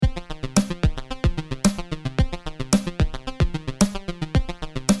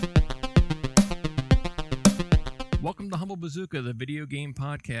Bazooka, the video game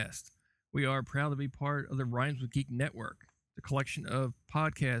podcast. We are proud to be part of the Rhymes with Geek Network, the collection of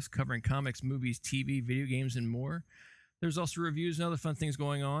podcasts covering comics, movies, TV, video games, and more. There's also reviews and other fun things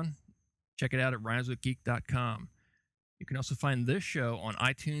going on. Check it out at rhymeswithgeek.com. You can also find this show on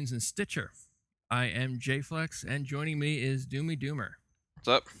iTunes and Stitcher. I am JFlex, and joining me is Doomy Doomer. What's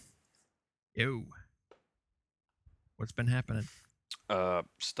up? Yo. What's been happening?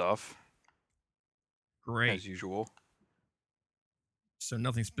 Stuff. Great. As usual. So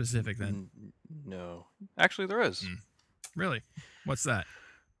nothing specific then? No. Actually, there is. Really? What's that?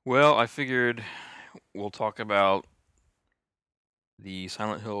 Well, I figured we'll talk about the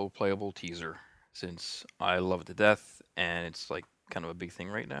Silent Hill playable teaser, since I love it to death, and it's like kind of a big thing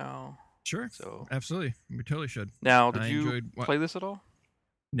right now. Sure. So absolutely. We totally should. Now, did you play this at all?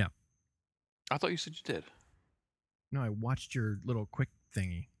 No. I thought you said you did. No, I watched your little quick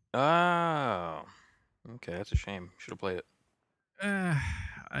thingy. Oh. Okay, that's a shame. Should have played it.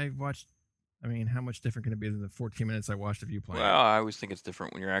 I watched... I mean, how much different can it be than the 14 minutes I watched of you playing? Well, I always think it's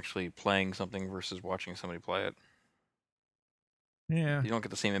different when you're actually playing something versus watching somebody play it. Yeah. You don't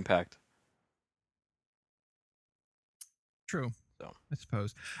get the same impact. True. So. I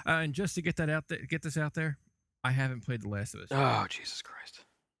suppose. And just to get that out there, get this out there, I haven't played The Last of Us. Oh, Jesus Christ.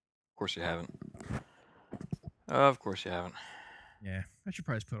 Of course you haven't. Of course you haven't. Yeah, I should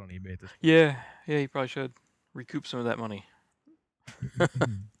probably just put it on eBay at this point. Yeah, you probably should. Recoup some of that money.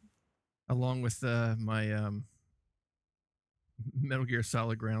 Along with my Metal Gear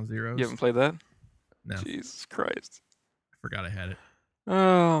Solid Ground Zeroes. You haven't played that? No. Jesus Christ. I forgot I had it.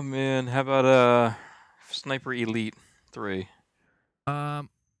 Oh, man. How about Sniper Elite 3? I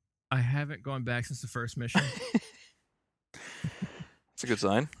haven't gone back since the first mission. That's a good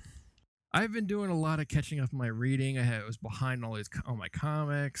sign. I've been doing a lot of catching up on my reading. I was behind all my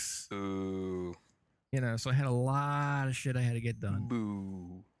comics. Ooh. You know, so I had a lot of shit I had to get done.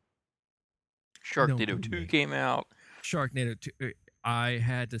 Boo. Sharknado 2 came out. Sharknado 2. I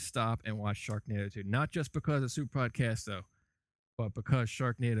had to stop and watch Sharknado 2. Not just because of Super Podcast, though, but because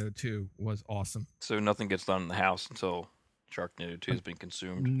Sharknado 2 was awesome. So nothing gets done in the house until Sharknado 2 has been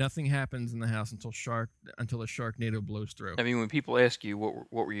consumed? Nothing happens in the house until the Sharknado blows through. I mean, when people ask you what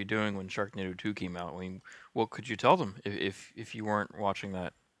were you doing when Sharknado 2 came out, I mean, what could you tell them if you weren't watching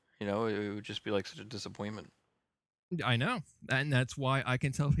that? You know, it would just be like such a disappointment. I know. And that's why I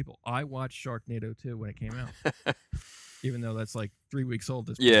can tell people I watched Sharknado 2 when it came out. Even though that's like 3 weeks old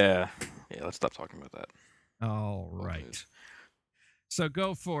this point. Yeah, let's stop talking about that. All right. So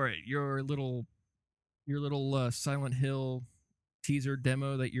go for it. Your little Silent Hill teaser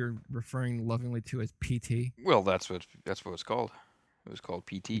demo that you're referring lovingly to as PT. Well, that's what it's called. It was called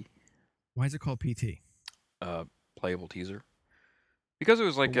PT. Why is it called PT? Playable teaser. Because it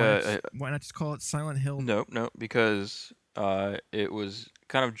was like why not just call it Silent Hill? No, because it was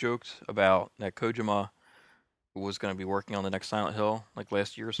kind of joked about that Kojima was going to be working on the next Silent Hill like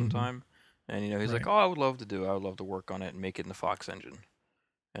last year sometime, and he's like, "Oh, I would love to work on it and make it in the Fox engine."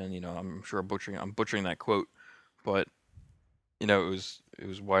 And I'm sure I'm butchering that quote, but it was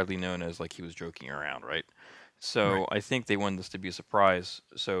widely known as like he was joking around, right? So I think they wanted this to be a surprise.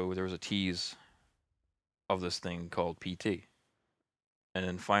 So there was a tease of this thing called PT. And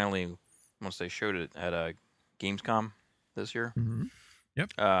then finally, once they showed it at Gamescom this year,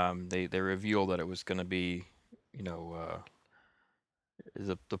 Yep. They revealed that it was going to be, the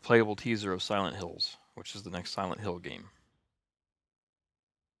playable teaser of Silent Hills, which is the next Silent Hill game.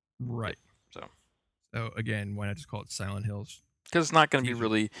 Right. So again, why not just call it Silent Hills? Because it's not going to be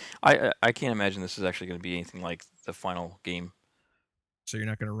really. I can't imagine this is actually going to be anything like the final game. So you're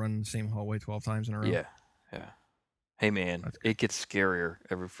not going to run the same hallway 12 times in a row? Yeah. Hey man, it gets scarier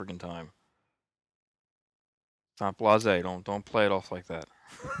every freaking time. It's not blasé. Don't play it off like that.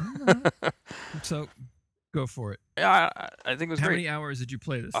 So, go for it. Yeah, I think it was great. How many great. hours did you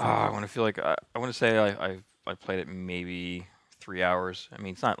play this? I want to say I played it maybe 3 hours. I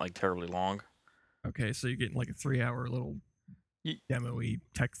mean, it's not like terribly long. Okay, so you're getting like a 3-hour little demo-y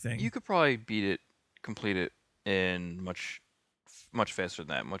tech thing. You could probably complete it in much faster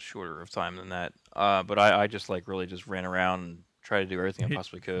than that, much shorter of time than that. But I just really just ran around and tried to do everything I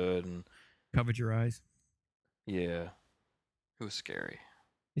possibly could and covered your eyes. Yeah, it was scary.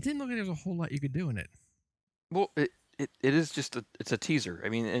 It didn't look like there was a whole lot you could do in it. Well, it is just it's a teaser. I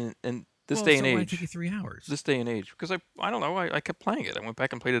mean, in this day and age, why did it take you 3 hours? This day and age, because I don't know, I kept playing it. I went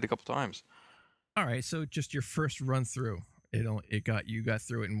back and played it a couple times. All right, so just your first run through, you got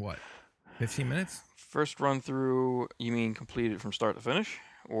through it in what? 15 minutes? First run through, you mean completed from start to finish,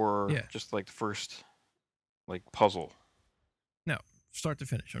 or just like the first puzzle? No, start to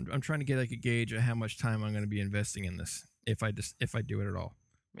finish. I'm trying to get like a gauge of how much time I'm going to be investing in this. if I do it at all.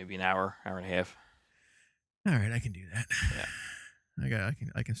 Maybe an hour, hour and a half. All right, I can do that. Yeah.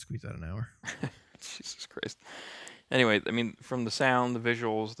 I can squeeze out an hour. Jesus Christ. Anyway, I mean, from the sound, the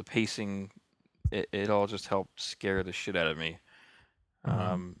visuals, the pacing, it all just helped scare the shit out of me.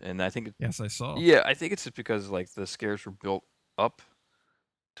 And I think, Yes, I saw. yeah, I think it's just because like the scares were built up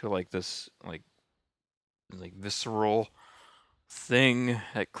to like this like visceral thing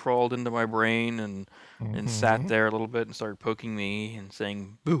that crawled into my brain and sat Mhm. there a little bit and started poking me and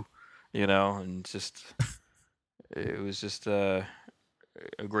saying boo, and just it was just a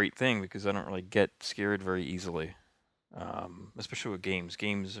great thing because I don't really get scared very easily, especially with games.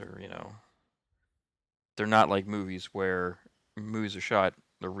 Games are, they're not like movies where movies are shot,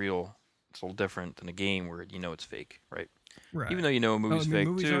 they're real. It's a little different than a game where you know it's fake, right? Even Right. though you know a Oh, I movie's mean, fake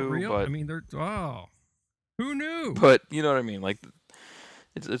movies aren't too, real. I but mean, who knew? but you know what I mean. Like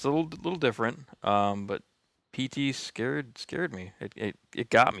it's a little different. But PT scared me. It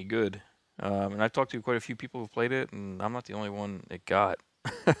got me good. And I've talked to quite a few people who've played it, and I'm not the only one it got.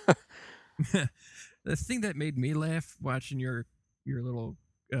 The thing that made me laugh watching your little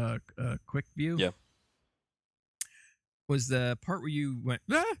quick view Yeah, was the part where you went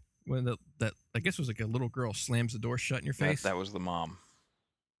when that I guess was like a little girl slams the door shut in your face. that was the mom.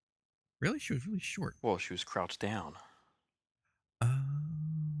 Really, she was really short. Well, she was crouched down. Oh.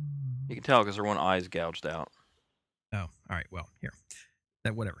 You can tell because her one eye's gouged out. Oh, all right. Well, here,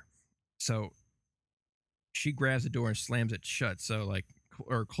 that whatever. So she grabs the door and slams it shut. So like,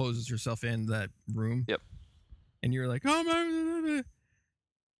 or closes herself in that room. Yep. And you're like, oh my!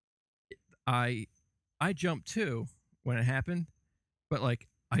 I jumped too when it happened, but like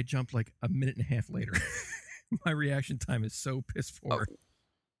I jumped like a minute and a half later. My reaction time is so piss poor.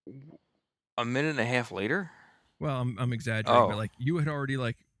 A minute and a half later? Well, I'm exaggerating, but Oh. like you had already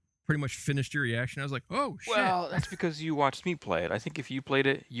like pretty much finished your reaction. I was like, oh shit. Well, that's because you watched me play it. I think if you played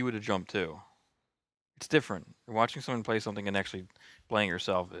it, you would have jumped too. It's different. Watching someone play something and actually playing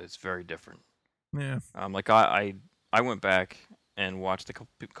yourself, it's very different. Yeah. Like I went back and watched a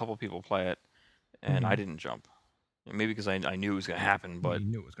couple people play it, and I Mhm. didn't jump. Maybe because I knew it was gonna happen, Well, but you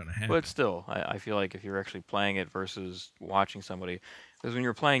knew it was gonna happen. but still, I feel like if you're actually playing it versus watching somebody, because when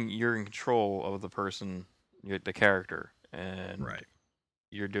you're playing, you're in control of the person, the character, and Right.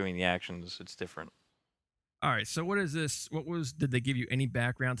 you're doing the actions. It's different. All right. So what is this? Did they give you any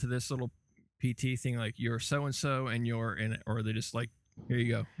background to this little PT thing? Like you're so and so and you're in it, or are they just like, here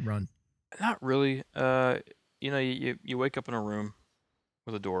you go, run? Not really. You wake up in a room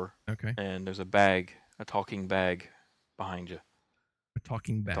with a door, Okay. and there's a talking bag behind you. A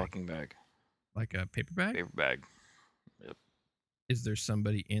talking bag. Talking bag, Like a paper bag? paper bag. Yep. Is there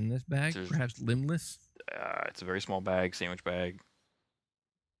somebody in this bag? There's, Perhaps limbless? it's a very small bag, sandwich bag.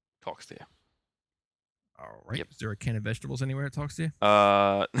 Talks to you. All right. Yep. Is there a can of vegetables anywhere that talks to you?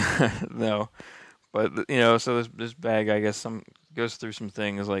 No, but so this bag, I guess, some goes through some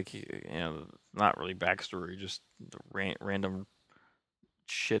things like not really backstory, just the random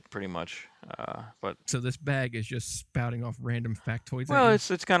shit, pretty much. But So this bag is just spouting off random factoids at well, you?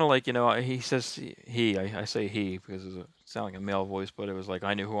 it's kind of like he says I say he because it sounds like a male voice, but it was like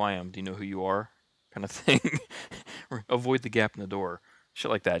I knew who I am. Do you know who you are? Kind of thing. Avoid the gap in the door.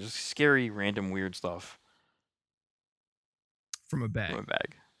 Shit like that. Just scary, random, weird stuff From a bag. from a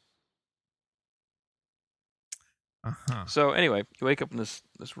bag. Uh-huh. So anyway, you wake up in this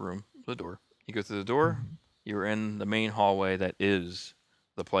room, the door. You go through the door. Mhm. You're in the main hallway that is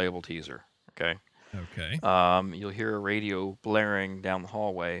the playable teaser. Okay. Okay. You'll hear a radio blaring down the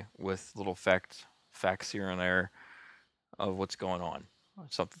hallway with little facts here and there of what's going on.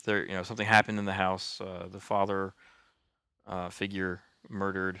 Something happened in the house. The father figure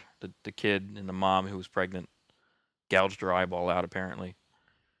murdered the kid, and the mom who was pregnant gouged her eyeball out. Apparently,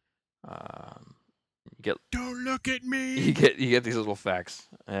 you get Don't look at me. you get these little facts.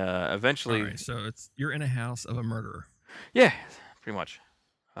 Eventually, All right. So you're in a house of a murderer. yeah, pretty much.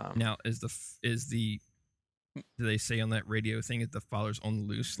 Now, do they say on that radio thing that the father's on the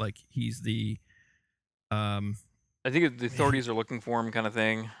loose? Like he's the I think the authorities are looking for him, kind of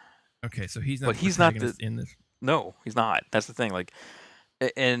thing. okay, so he's not But the he's not the protagonist in this. no, he's not. That's the thing. Like,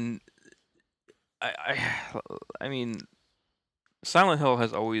 and I mean, Silent Hill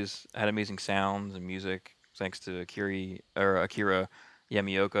has always had amazing sounds and music, thanks to Akira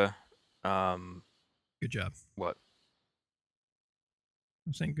Yamaoka. Good job. What?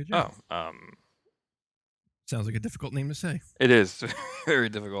 I'm saying good job. Oh, Sounds like a difficult name to say. it is very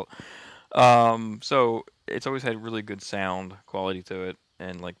difficult. So it's always had really good sound quality to it,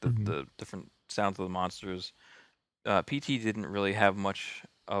 and like Mhm. the different sounds of the monsters. PT didn't really have much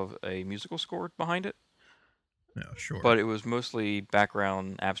of a musical score behind it. No, sure. but it was mostly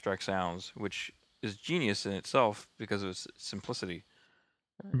background abstract sounds, which is genius in itself because of its simplicity.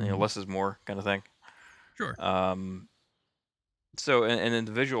 Hmm. Less is more kind of thing. Sure. Um, so and then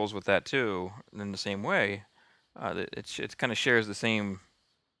the visuals with that too, in the same way, it kind of shares the same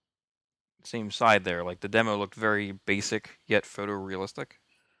side there. Like the demo looked very basic yet photorealistic.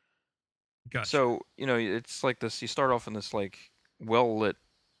 Gotcha. So it's like this. You start off in this like well lit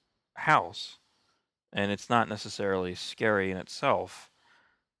house, and it's not necessarily scary in itself,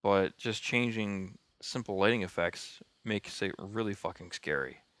 but just changing simple lighting effects makes it really fucking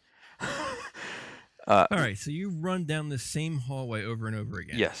scary. uh, All right, so you run down the same hallway over and over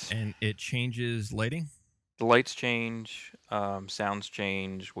again, yes, and it changes lighting. the lights change, sounds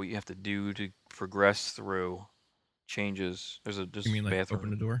change. What you have to do to progress through changes. You There's mean a like open bathroom.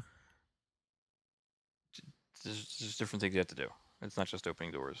 the door? There's different things you have to do. It's not just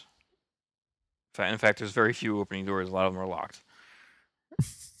opening doors. In fact, there's very few opening doors. A lot of them are locked.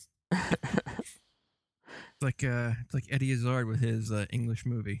 It's like Eddie Izzard with his English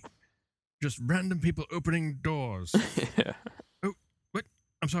movie. Just random people opening doors. Yeah. Oh, what?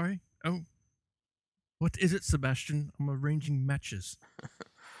 I'm sorry. Oh, what is it, Sebastian? I'm arranging matches.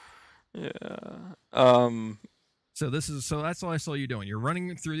 Yeah. So that's all I saw you doing. You're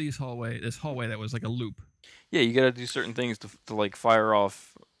running through this hallway that was like a loop. Yeah, you gotta do certain things to like fire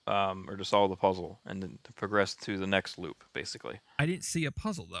off or to solve the puzzle and then to progress to the next loop, basically. I didn't see a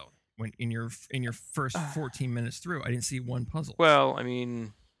puzzle though. When in your first 14 minutes through, I didn't see one puzzle. Well, I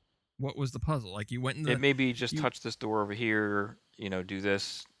mean, What was the puzzle? Like you went in it the may be just you touch this door over here, do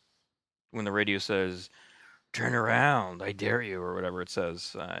this when the radio says, turn around, I dare you, or whatever it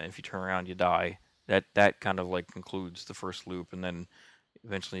says. If you turn around, you die. That kind of like concludes the first loop, and then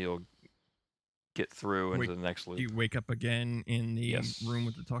eventually you'll get through into wake the next you loop. wake up again in the room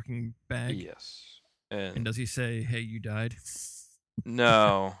with Yes. the talking bag, Yes. and And does he say, "Hey, you died"?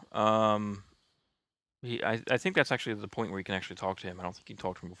 no, I think that's actually the point where you can actually talk to him. I don't think you can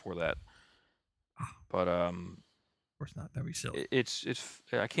talk to him before that. Ah, But of course not. That'd be silly.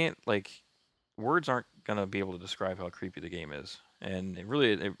 I can't like words aren't gonna be able to describe how creepy the game is, and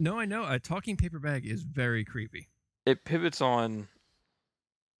No, I know. A talking paper bag is very creepy, it pivots on.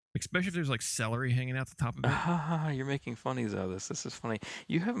 especially if there's like celery hanging out the top of it. You're making funnies out of this. This is funny.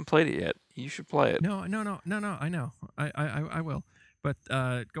 You haven't played it yet. You should play it. No, no, no, no, no. I know. I will. But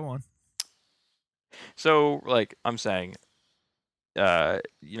go on. So, like I'm saying,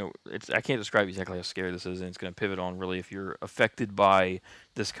 it's I can't describe exactly how scary this is, and it's going to pivot on really if you're affected by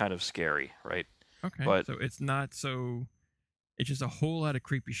this kind of scary, right? Okay, But so it's not so. It's just a whole lot of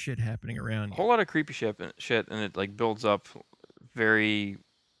creepy shit happening around a you. whole lot of creepy shit, and it like builds up very,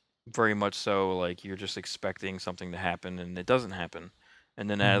 very much so. Like you're just expecting something to happen, and it doesn't happen, and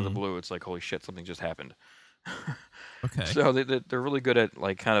then out of the Mm-hmm. blue, it's like holy shit, something just happened. Okay. So they're really good at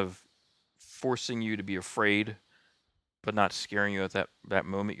like kind of forcing you to be afraid, but not scaring you at that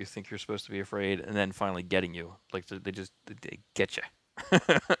moment you think you're supposed to be afraid, and then finally getting you. Like they get you.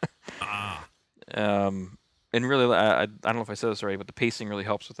 Ah. And really, I don't know if I said this already, but the pacing really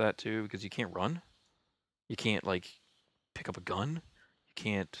helps with that too because you can't run, you can't like pick up a gun, you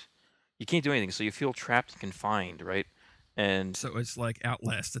can't you can't do anything, so you feel trapped and confined, right? And So it's like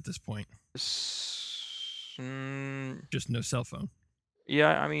Outlast at this point. mm, Just no cell phone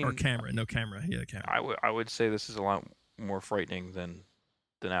yeah, I or mean, camera. No camera. Yeah, the camera. I would say this is a lot more frightening than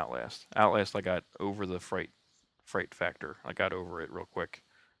Outlast. Outlast, I got over the fright factor. I got over it real quick.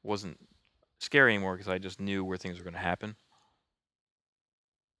 It wasn't scary anymore because I just knew where things were going to happen.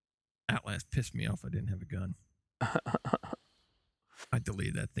 Outlast pissed me off. I didn't have a gun. I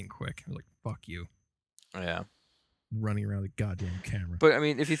deleted that thing quick. I was like, "Fuck you." Yeah, Running around the goddamn camera. but I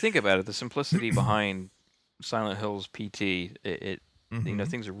mean, if you think about it, the simplicity behind Silent Hills PT, Mm-hmm.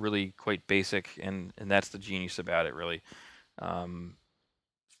 things are really quite basic, and that's the genius about it, really. Um,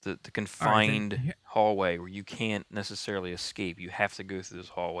 the All right, then. confined hallway where you can't necessarily escape. You have to go through this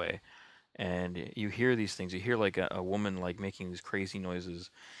hallway, and you hear these things. You hear like a woman like making these crazy noises.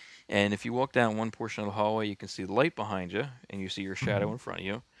 And if you walk down one portion of the hallway, you can see the light behind you, and you see your Mm-hmm. shadow in front of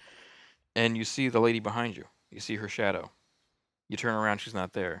you, and you see the lady behind you. You see her shadow. You turn around, she's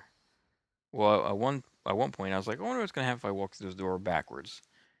not there. Well, at one point, I was like, I wonder what's gonna happen if I walk through this door backwards.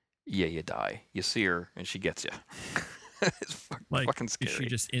 Yeah, you die. You see her, and she gets you. It's Like, fucking is she scary.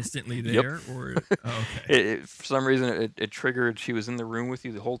 just instantly Yep. there, or okay? For some reason, it triggered. She was in the room with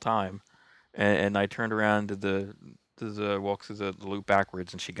you the whole time, and I turned around to the walk through the loop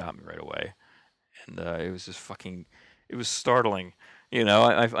backwards, and she got me right away. And it was just fucking. It was startling.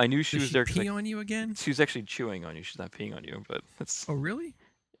 I knew she Does was she there because pee on you again? she was actually chewing on you. She's not peeing on you, but Oh, really?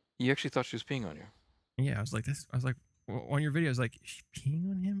 you actually thought she was peeing on you. Yeah, I was like, this. I was like, on your video, I was like, is she peeing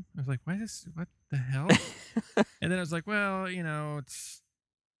on him? I was like, why this? What the hell? And then I was like, well, it's,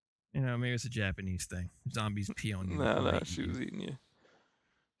 maybe it's a Japanese thing. Zombies pee on you No, before no, they eat she you. was eating you.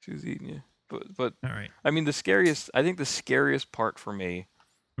 She was eating you. But All right. I mean, I think the scariest part for me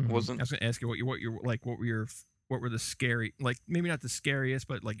I wasn't. was gonna ask you what were the scary, like maybe not the scariest,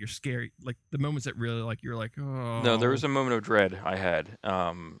 but like your scary, like the moments that really like you're like, No, there oh, was a moment of dread I had.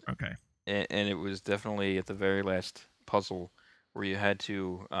 okay, And it was definitely at the very last puzzle where you had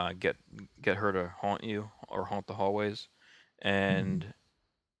to get her to haunt you or haunt the hallways, hmm and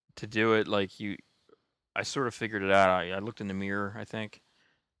to do it like I sort of figured it out. I looked in the mirror, I think,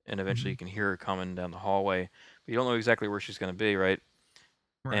 and eventually hmm you can hear her coming down the hallway, but you don't know exactly where she's going to be, right?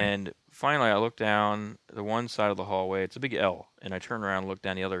 right And finally, I look down the one side of the hallway. It's a big L, and I turn around and look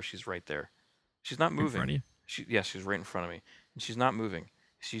down the other. She's right there. She's not in front moving. of you. She's right in front of me, and she's not moving.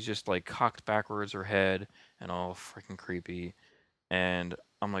 She's just like cocked backwards, her head, and all freaking creepy. And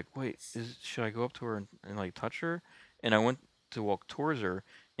I'm like, wait, should I go up to her and like touch her? And I went to walk towards her,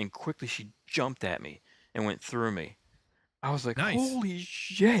 and quickly she jumped at me and went through me. I was like, Nice, holy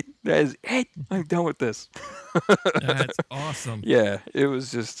shit, that is it. I'm done with this. that's awesome. Yeah, it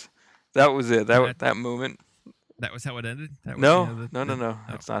was just that was it. And That moment. that was how it ended. That was No, no, no, the no. oh,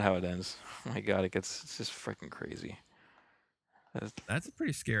 That's not how it ends. Oh my god, it's just freaking crazy. That's- that's a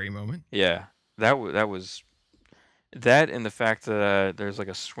pretty scary moment. yeah, that was that, and the fact that there's like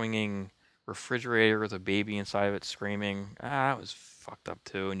a swinging refrigerator with a baby inside of it screaming. That was fucked up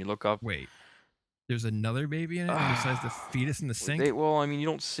too. And you look up. Wait, there's another baby in it besides the fetus in the sink. Well, I mean, you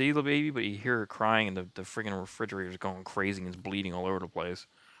don't see the baby, but you hear her crying, and the freaking refrigerator's going crazy and it's bleeding all over the place.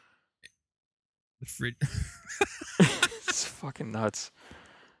 The fridge, It's fucking nuts.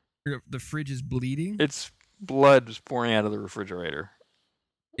 the fridge is bleeding. It's blood was pouring out of the refrigerator.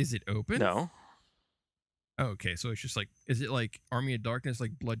 Is it open? No, Oh, okay, so it's just like, is it like Army of Darkness,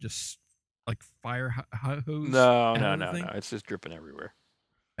 like blood just like fire hose no, out no, of the no, no. thing? It's just dripping everywhere.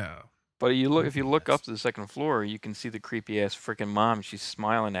 Oh, But if you okay, look up that's to the second floor, you can see the creepy ass freaking mom. She's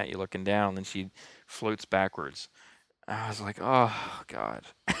smiling at you, looking down, and she floats backwards. I was like, oh god,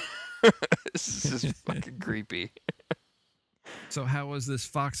 this is just fucking creepy. so. How was this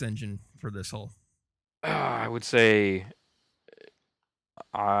Fox engine for this whole? I would say,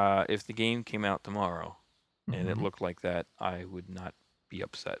 if the game came out tomorrow and it Mm-hmm. looked like that, I would not be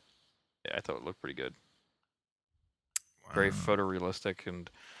upset. Yeah, I thought it looked pretty good. Very Wow. photorealistic, and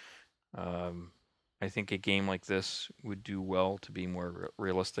um, I think a game like this would do well to be more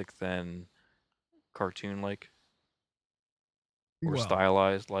realistic than cartoon-like or Well,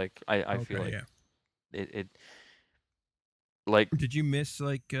 stylized. Like I feel okay, like yeah. it like Did you miss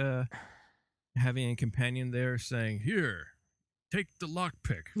like having a companion there saying, "Here, take the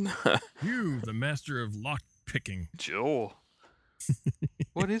lockpick. You, the master of lock picking." Joel.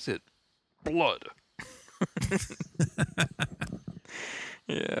 What is it? Blood.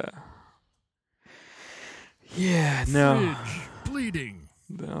 Yeah. Yeah. No. Fridge bleeding.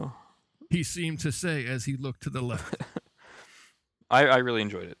 No. He seemed to say as he looked to the left. I really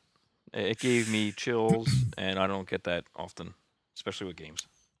enjoyed it. It gave me chills, and I don't get that often, especially with games.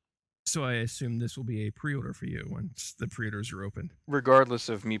 So I assume this will be a pre-order for you once the pre-orders are opened. Regardless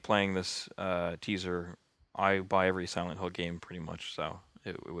of me playing this teaser, I buy every Silent Hill game pretty much, so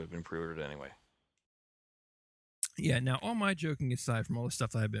it would have been pre-ordered anyway. Yeah. Now, all my joking aside from all the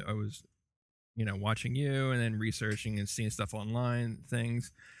stuff that I was, watching you and then researching and seeing stuff online,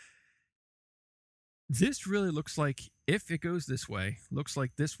 things. This really looks like, if it goes this way, looks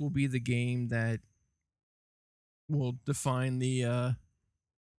like this will be the game that will define the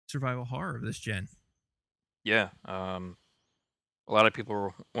survival horror of this gen. Yeah. A lot of people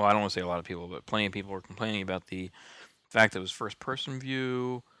were, well, I don't want to say a lot of people, but plenty of people were complaining about the fact that it was first-person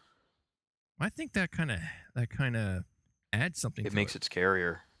view. I think that kind of adds something It to makes it. it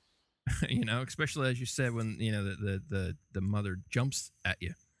scarier. Especially as you said when the mother jumps at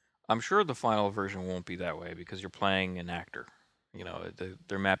you. I'm sure the final version won't be that way because you're playing an actor.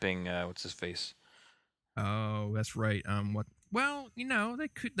 They're mapping what's his face. Oh, that's right. What? Well,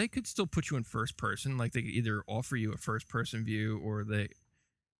 they could still put you in first person. Like they could either offer you a first person view, or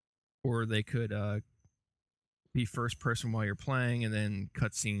they could be first person while you're playing, and then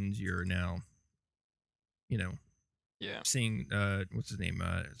cutscenes. You're now, you know, Yeah. seeing what's his name?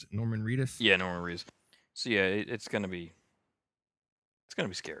 Is it Norman Reedus? Yeah, Norman Reedus. So yeah, it's gonna be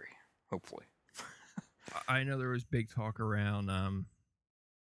scary. Hopefully. I know there was big talk around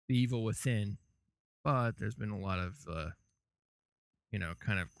the Evil Within, but there's been a lot of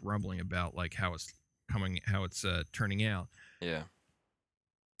kind of grumbling about like how it's turning out. Yeah.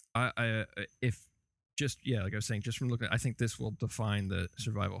 If like I was saying, just from looking, I think this will define the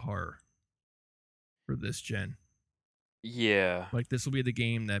survival horror for this gen. Yeah. Like this will be the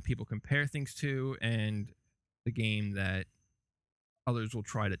game that people compare things to, and the game that others will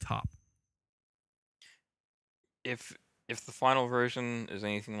try to top. If the final version is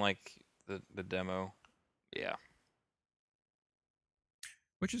anything like the demo, yeah.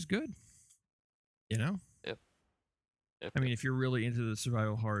 Which is good. You know? Yep. Yep, I mean, yep. if you're really into the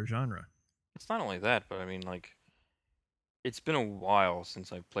survival horror genre. It's not only that, but I mean, like, it's been a while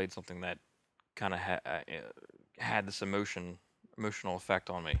since I've played something that kind of had this emotional effect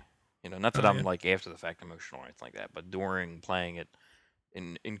on me. You know, not that Oh I'm yeah. like after the fact emotional or anything like that, but during playing it,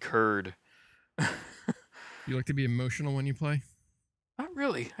 incurred. You like to be emotional when you play? Not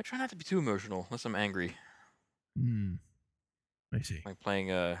really. I try not to be too emotional unless I'm angry. Hmm. I see. Like playing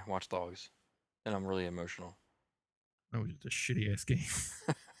Watch Dogs, and I'm really emotional. That was just a shitty ass game.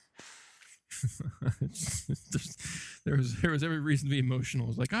 there was every reason to be emotional. It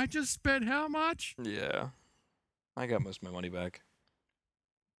was like, I just spent how much? Yeah, I got most of my money back.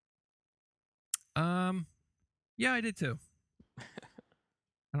 Yeah, I did too.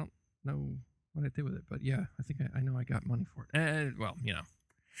 I don't know what I did with it, but yeah, I think I know I got money for it. And well, you know.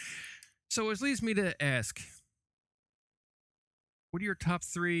 So it leads me to ask, what are your top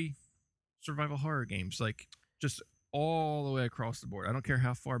 3 survival horror games? Like just all the way across the board. I don't care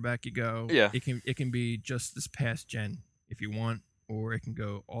how far back you go. Yeah. It can be just this past gen if you want, or it can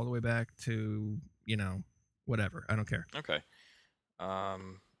go all the way back to, you know, whatever. I don't care. Okay.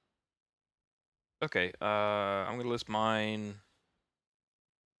 Okay. I'm gonna list mine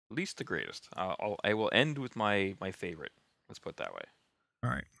least to greatest. I will end with my favorite. Let's put it that way. All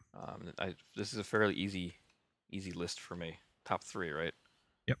right. This is a fairly easy list for me. Top 3, right?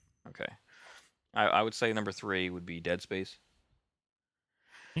 Yep. Okay. I would say number 3 would be Dead Space.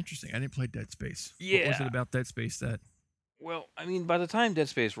 Interesting. I didn't play Dead Space. What was Yeah. it about Dead Space that Well, I mean, by the time Dead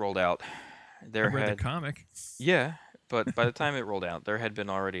Space rolled out, I there read the had comic? yeah, but by the time it rolled out, there had been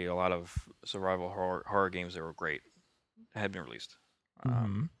already a lot of survival horror games that were great had been released.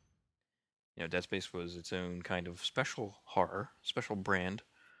 Mm-hmm. You know, Dead Space was its own kind of special horror, special brand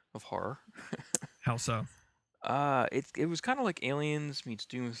of horror. How so? It was kind of like Aliens meets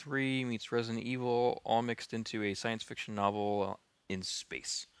Doom 3 meets Resident Evil, all mixed into a science fiction novel in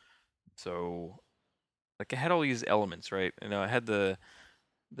space. So, like, it had all these elements, right? You know, it had the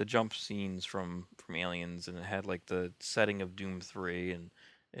jump scenes from Aliens, and it had like the setting of Doom 3, and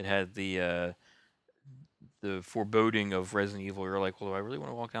it had the foreboding of Resident Evil. You're like, well, do I really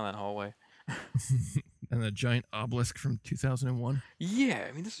want to walk down that hallway? And the giant obelisk from 2001? Yeah,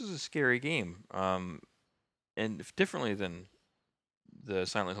 I mean, this is a scary game. And differently than the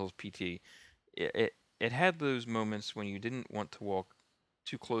Silent Hills PT, it had those moments when you didn't want to walk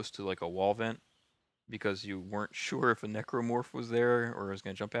too close to like a wall vent because you weren't sure if a necromorph was there or was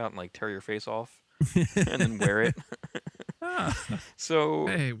going to jump out and like tear your face off and then wear it. Ah, So,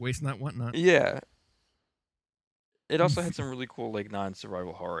 hey, waste not, want not. yeah. It also had some really cool like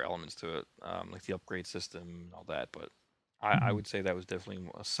non-survival horror elements to it, like the upgrade system and all that. But I Mhm. would say that was definitely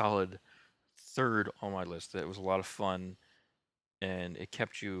a solid third on my list. It was a lot of fun, and it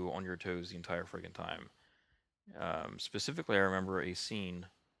kept you on your toes the entire friggin' time. Specifically, I remember a scene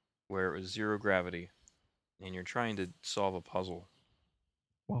where it was zero gravity, and you're trying to solve a puzzle.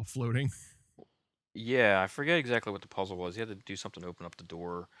 While floating. Yeah, I forget exactly what the puzzle was. You had to do something to open up the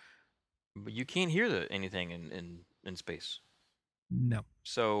door, but you can't hear anything in space. No.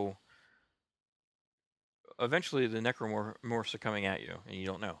 So eventually, the necromorphs are coming at you, and you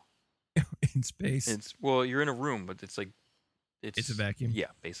don't know. In space. It's well, you're in a room, but it's like It's a vacuum.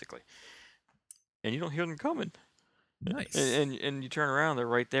 Yeah, basically, and you don't hear them coming. Nice. And you turn around, they're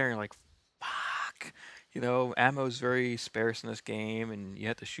right there, and you're like, fuck. You know, ammo's very sparse in this game, and you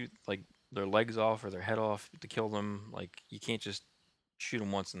have to shoot like their legs off or their head off to kill them. Like you can't just shoot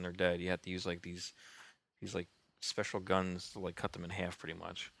them once and they're dead. You have to use like these like special guns to like cut them in half, pretty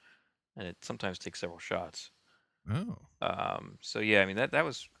much, and it sometimes takes several shots. Oh. So yeah, I mean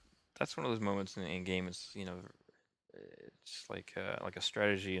that's one of those moments in game. It's it's like a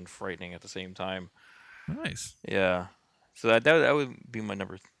strategy and frightening at the same time. Nice. Yeah. So that would be my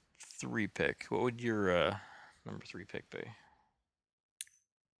number 3 pick. What would your number 3 pick be?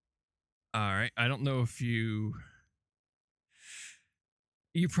 All right. I don't know if you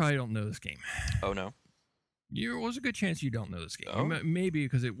probably don't know this game. Oh no. Was a good chance you don't know this game. Oh. Maybe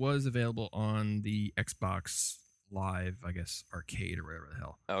because it was available on the Xbox Live, I guess, arcade or whatever the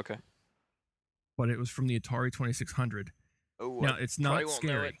hell. Oh, okay. But it was from the Atari 2600. Oh, now it's not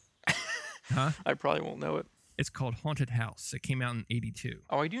scary. Huh? I probably won't know it. It's called Haunted House. It came out in '82.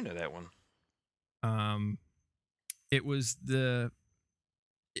 Oh, I do know that one. Um, it was the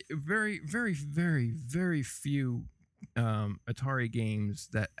very, very, very, very few Atari games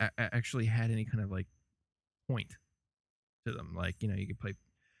that actually had any kind of like point to them. Like, you could play.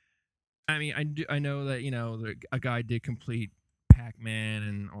 I mean, I know that a guy did complete Pac-Man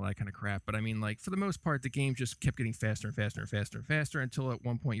and all that kind of crap, but I mean, like for the most part, the game just kept getting faster and faster and faster and faster until at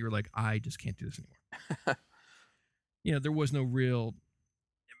one point you were like, I just can't do this anymore. There was no real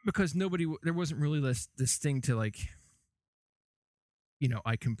because there wasn't really this thing to like.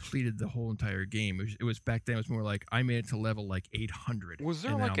 I completed the whole entire game. It was back then. It was more like I made it to level like 800, Was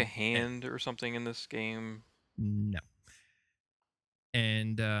there and like a then hand or something in this game? no.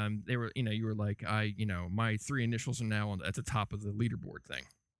 And they were, you were like, my three initials are now at the top of the leaderboard thing.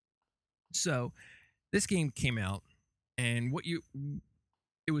 So this game came out, and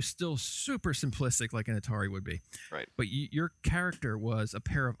it was still super simplistic, like an Atari would be. Right. But your character was a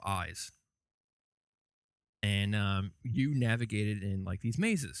pair of eyes, and you navigated in like these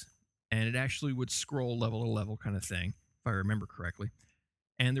mazes, and it actually would scroll level to level, kind of thing, if I remember correctly.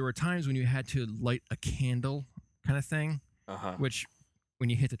 And there were times when you had to light a candle, kind of thing, which when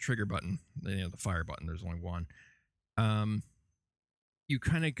you hit the trigger button, the fire button, there's only one. You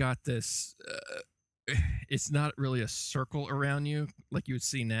kind of got this. It's not really a circle around you like you would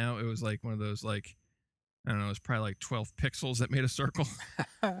see now. It was like one of those like, I don't know. It's probably like 12 pixels that made a circle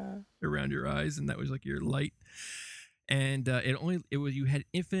around your eyes, and that was like your light. And you had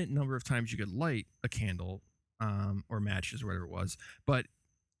infinite number of times you could light a candle, or matches or whatever it was, but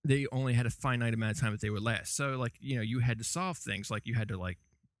they only had a finite amount of time that they would last. So like, you had to solve things, like you had to like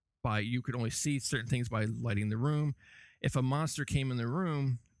you could only see certain things by lighting the room. If a monster came in the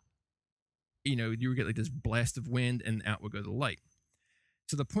room, you would get like this blast of wind and out would go the light.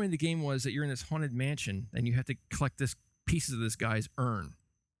 So the point of the game was that you're in this haunted mansion and you have to collect this pieces of this guy's urn.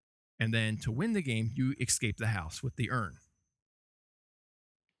 And then to win the game, you escape the house with the urn.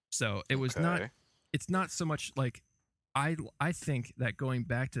 So it was not, it's not so much like, I think that going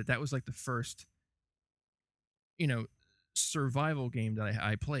back to that was like the first, survival game that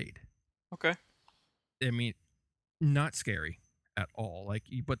I played. Okay. I mean, not scary at all. Like,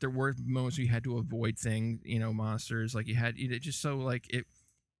 but there were moments where you had to avoid things, monsters. Like you had just so like it,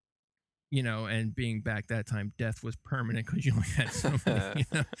 and being back that time, death was permanent because you only had so many.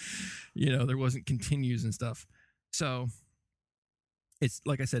 There wasn't continues and stuff. So it's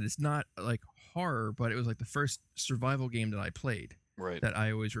like I said, it's not like horror, but it was like the first survival game that I played. Right. That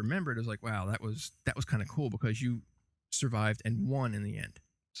I always remembered as like, wow, that was kind of cool because you survived and won in the end.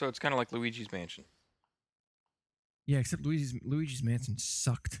 So it's kind of like Luigi's Mansion. Yeah, except Luigi's Mansion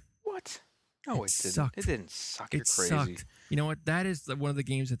sucked. What? No, it didn't. Sucked. It didn't suck. You're crazy. Sucked. You know what? That is one of the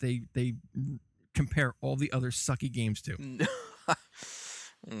games that they compare all the other sucky games to. I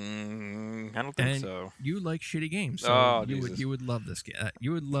don't think so. You like shitty games, so you would love this game.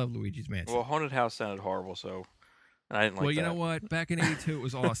 You would love Luigi's Mansion. Well, Haunted House sounded horrible, so and I didn't like that. Well, you know what? Back in '82, it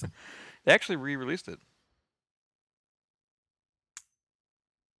was awesome. They actually re-released it.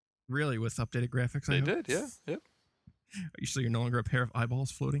 Really, with updated graphics? They did, yeah. Yep. So you're no longer a pair of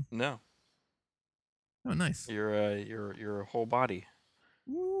eyeballs floating? No. Oh, nice. You're a whole body.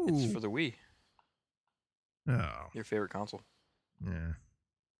 Ooh. It's for the Wii. Oh. Your favorite console. Yeah.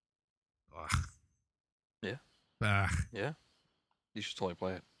 Ugh. Yeah. Ugh. Yeah. You should totally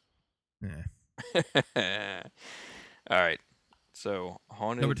play it. Yeah. All right. So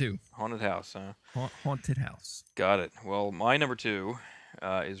number 2. Haunted House, huh? Haunted House. Got it. Well, my number 2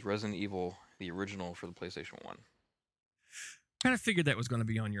 is Resident Evil, the original for the PlayStation 1. Kind of figured that was going to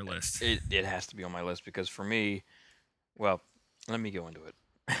be on your list. It has to be on my list because for me, well, let me go into it.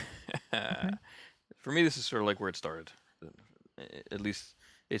 Okay. For me, this is sort of like where it started. At least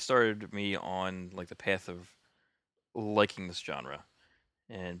it started me on like the path of liking this genre.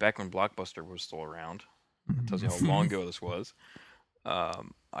 And back when Blockbuster was still around, that tells you how long ago this was.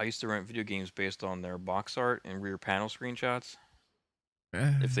 I used to rent video games based on their box art and rear panel screenshots,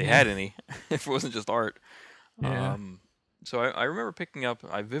 if they had any, if it wasn't just art. Yeah. So I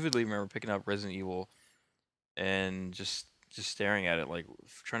vividly remember picking up Resident Evil and just staring at it, like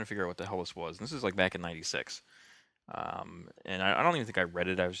trying to figure out what the hell this was. And this is like back in '96. And I don't even think I read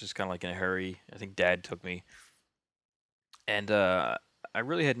it. I was just kind of like in a hurry. I think Dad took me. And I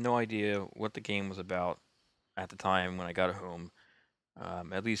really had no idea what the game was about at the time when I got it home.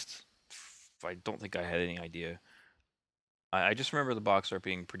 At least I don't think I had any idea. I just remember the box art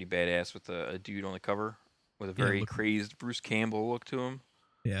being pretty badass with a dude on the cover with a very crazed Bruce Campbell look to him.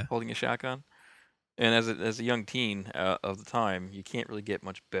 Yeah. Holding a shotgun. And as a young teen of the time, you can't really get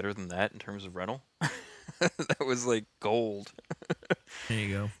much better than that in terms of rental. That was like gold. There you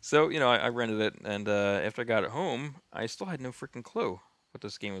go. So, I rented it, and after I got it home, I still had no freaking clue what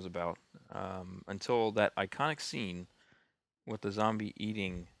this game was about, until that iconic scene with the zombie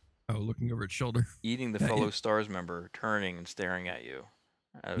Oh, looking over its shoulder. eating the That fellow it, STARS member, turning and staring at you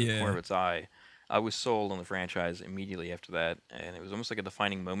out of the corner yeah. of its eye. I was sold on the franchise immediately after that, and it was almost like a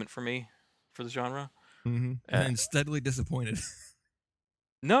defining moment for me for the genre. Mm-hmm. Uh, And steadily disappointed.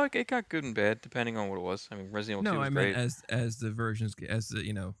 no, it got good and bad depending on what it was. I mean, Resident Evil 2 No, was I meant great. as the versions as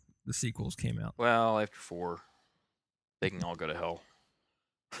the the sequels came out. Well, after 4, they can all go to hell.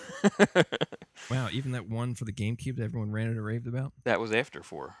 Wow, even that one for the GameCube that everyone ranted and raved about. That was after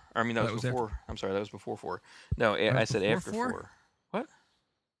 4. I mean, that Oh, was that was after. before. I'm sorry, that was before 4. No, That I was said before after 4. 4. What?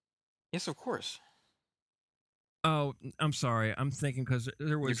 Yes, of course. Oh, I'm sorry. I'm thinking because there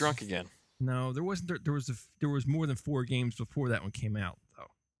You're was drunk again. no, there wasn't. There was more than 4 games before that one came out,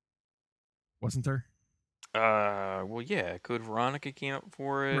 though. Wasn't there? Well, yeah, Code Veronica came out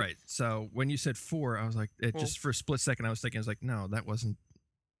for it. Right. So when you said 4, I was like, Well, just for a split second, I was thinking, I was like, no, that wasn't.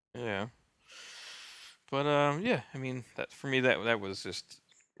 yeah. But yeah, I mean, that for me that was just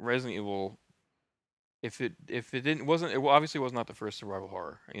Resident Evil. If it didn't wasn't it obviously was not the first survival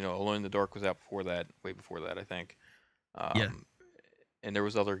horror. Alone in the Dark was out before that, way before that, I think. Yeah. Um, and there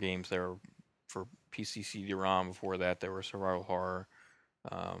was other games there for PC CD-ROM before that were survival horror.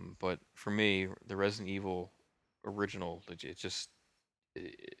 But for me, the Resident Evil original, it just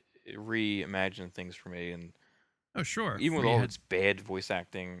it reimagined things for me, and Oh, sure. even with Where you all of had. its bad voice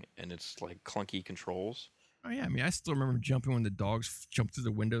acting and its like clunky controls. Oh yeah. I mean, I still remember jumping when the dogs jumped through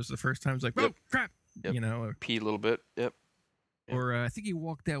the windows the first time. It's like, Yep. oh crap. Yep. Or, Pee a little bit. Yep. Yep. or I think you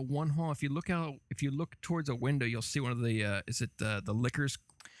walked that one hall. If you look towards a window, you'll see one of the. Is it the lickers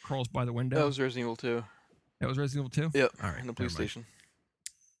crawls by the window? That was Resident Evil 2. That was Resident Evil 2? Yep. All right. In the Never police mind. station.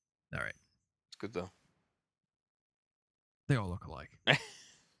 All right. It's good though. They all look alike.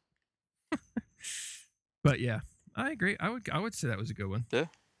 But yeah, I agree. I would say that was a good one. Yeah.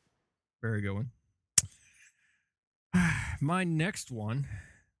 Very good one. My next one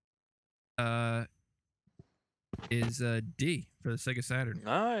is D for the Sega Saturn.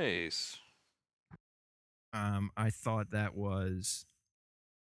 Nice. I thought that was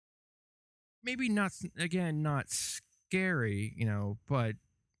maybe not scary, but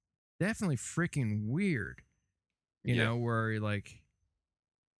definitely freaking weird. Yeah. Where like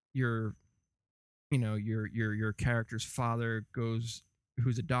your your character's father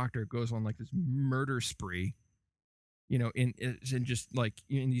who's a doctor, goes on like this murder spree. In just like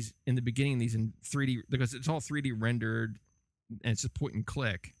in the beginning, these in 3D, because it's all 3D rendered and it's a point and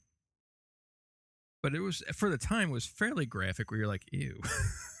click. But it was, for the time, was fairly graphic, where you're like, ew.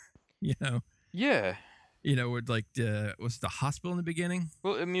 you know, Yeah. with like was the hospital in the beginning?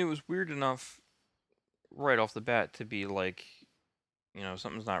 Well, I mean, it was weird enough right off the bat to be like,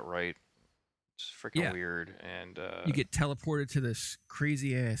 something's not right. It's freaking Yeah. weird, and You get teleported to this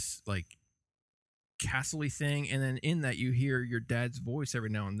crazy ass like castle-y thing, and then in that you hear your dad's voice every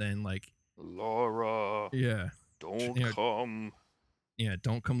now and then, like, Laura, yeah, don't you know, come. yeah,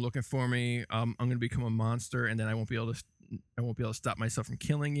 don't come looking for me. I'm gonna become a monster, and then I won't be able to stop myself from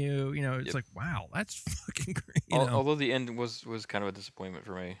killing you. It's Yep. like, wow, that's fucking great. Although the end was kind of a disappointment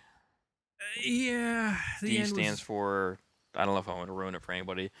for me. Yeah, the D end stands was for, I don't know if I want to ruin it for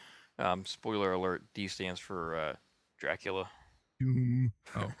anybody. Spoiler alert: D stands for Dracula. doom.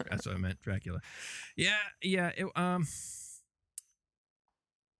 Oh, that's what I meant, Dracula. Yeah, yeah.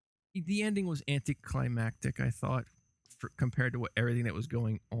 The ending was anticlimactic, I thought, compared to everything that was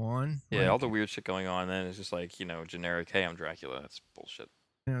going on. Yeah, all Like, the weird shit going on, and then it's just like, generic. Hey, I'm Dracula. That's bullshit.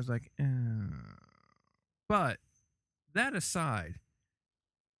 and I was like, but that aside,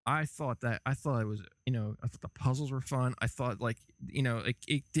 I thought it was, I thought the puzzles were fun. I thought, like,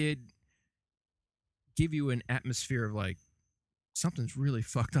 it did give you an atmosphere of like something's really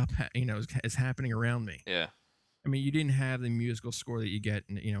fucked up, is happening around me. Yeah. I mean, you didn't have the musical score that you get,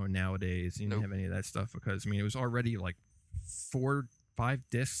 nowadays. You didn't Nope. have any of that stuff because, I mean, it was already like 4-5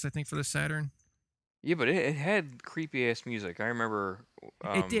 discs, I think, for the Saturn. Yeah, but it had creepy ass music. I remember.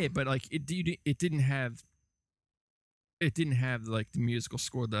 It did, but like it didn't have like the musical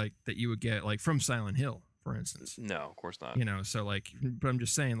score that you would get like from Silent Hill, for instance. No, of course not. So like, but I'm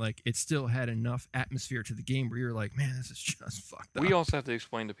just saying, like, it still had enough atmosphere to the game where you're like, man, this is just fucked up. We also have to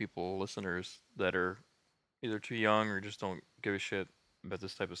explain to people, listeners, that are either too young or just don't give a shit about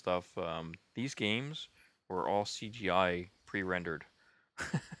this type of stuff. These games were all CGI pre-rendered.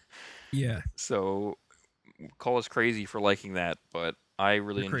 Yeah, So call us crazy for liking that, but I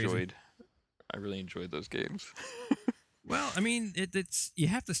really you're crazy. enjoyed those games. Well, I mean, it's you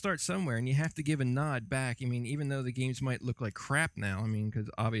have to start somewhere, and you have to give a nod back. I mean, even though the games might look like crap now, I mean, because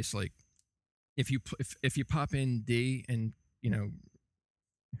obviously, if you pop in D and you know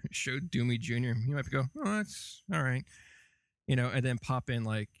show Doomy Jr., you might go, oh, that's all right, and then pop in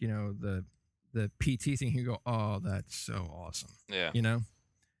like the PT thing, you go, oh, that's so awesome, Yeah. you know.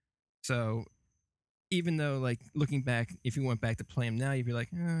 So even though like looking back, if you went back to play them now, you'd be like,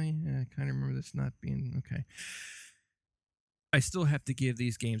 oh yeah, I kind of remember this not being okay. I still have to give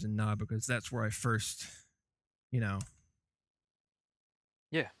these games a nod because that's where I first, you know,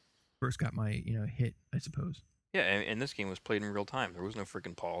 Yeah. first got my, hit, I suppose. Yeah, and this game was played in real time. There was no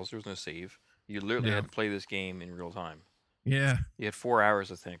freaking pause. There was no save. You literally No. had to play this game in real time. Yeah. You had 4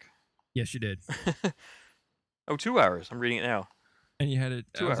 hours, I think. Yes, you did. Oh, 2 hours. I'm reading it now. And you had it.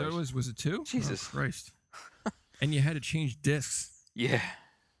 2 hours. Was it 2? Jesus. Oh, Christ. And you had to change discs. Yeah.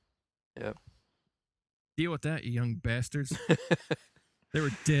 Yep. Deal with that, you young bastards. They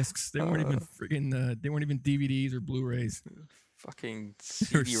were discs. They weren't even freaking. They weren't even DVDs or Blu-rays. Fucking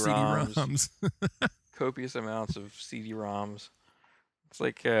Or CD-ROMs. CD-ROMs. Copious amounts of CD-ROMs. It's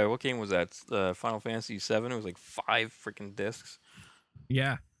like what game was that? Final Fantasy VII. It was like 5 freaking discs.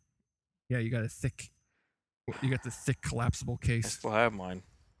 Yeah. Yeah, you got a thick. You got the thick collapsible I case. still have mine.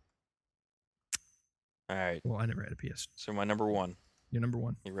 All right. Well, I never had a PS. So my number 1. You're number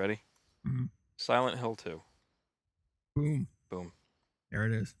 1. You ready? Mm-hmm. Silent Hill 2. Boom. Boom. There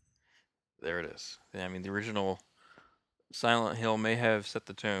it is. There it is. I mean, the original Silent Hill may have set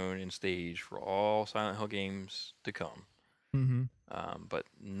the tone and stage for all Silent Hill games to come. Mm-hmm. But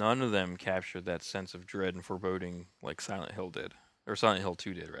none of them captured that sense of dread and foreboding like Silent Hill did, or Silent Hill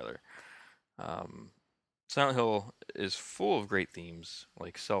 2 did, rather. Silent Hill is full of great themes,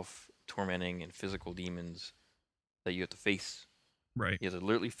 like self-tormenting and physical demons that you have to face. Right. You have to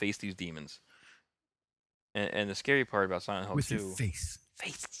literally face these demons. And the scary part about Silent Hill With 2... your face.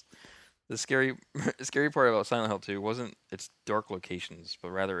 The scary part about Silent Hill 2 wasn't its dark locations, but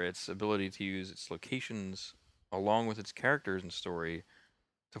rather its ability to use its locations along with its characters and story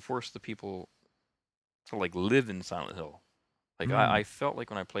to force the people to like live in Silent Hill. Like I felt like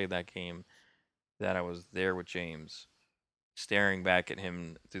when I played that game that I was there with James, staring back at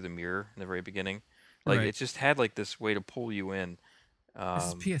him through the mirror in the very beginning. Like Right. it just had like this way to pull you in. This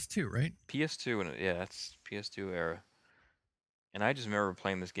is PS2, right? PS2, and yeah, that's PS2 era. And I just remember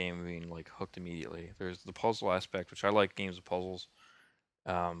playing this game and being like hooked immediately. There's the puzzle aspect, which I like games of puzzles.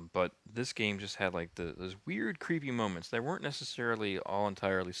 But this game just had like those weird, creepy moments that weren't necessarily all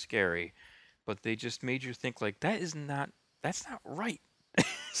entirely scary, but they just made you think like that's not right.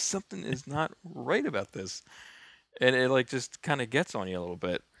 Something is not right about this, and it like just kind of gets on you a little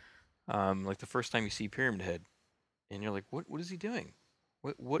bit. Like the first time you see Pyramid Head, and you're like, what is he doing?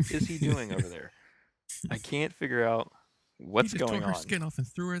 What is he doing over there? I can't figure out what's he just going tore her on. skin off and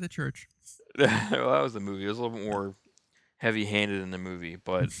threw her at the church. Well, that was the movie. It was a little bit more heavy-handed in the movie,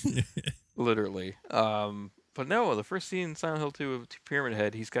 but literally. But no, the first scene in Silent Hill 2 of Pyramid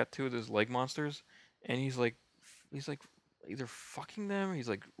Head, he's got 2 of those leg monsters, and he's like either fucking them, he's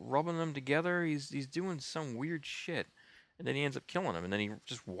like rubbing them together, he's doing some weird shit, and then he ends up killing them, and then he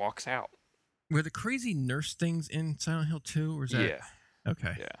just walks out. Were the crazy nurse things in Silent Hill 2, or is that? Yeah.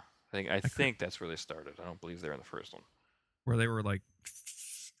 Okay. Yeah. I think that's where they started. I don't believe they're in the first one. Where they were like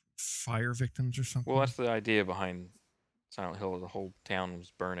fire victims or something. Well, that's the idea behind Silent Hill. The whole town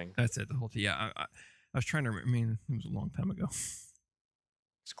was burning. That's it. The whole thing. Yeah, I was trying to. I mean, it was a long time ago.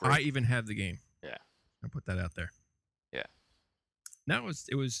 It's great. I even have the game. Yeah. I put that out there. Yeah.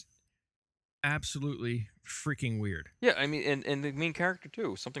 It was absolutely freaking weird. Yeah, I mean, and the main character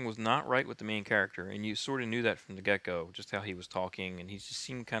too. Something was not right with the main character, and you sort of knew that from the get-go, just how he was talking, and he just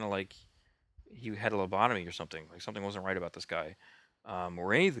seemed kind of like he had a lobotomy or something. Like something wasn't right about this guy,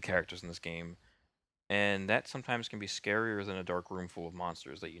 or any of the characters in this game, and that sometimes can be scarier than a dark room full of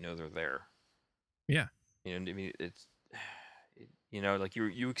monsters that you know they're there. Yeah. You know, I mean, it's like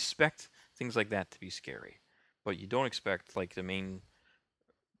you expect things like that to be scary, but you don't expect like the main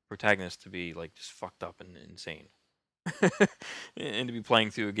protagonist to be like just fucked up and insane, and to be playing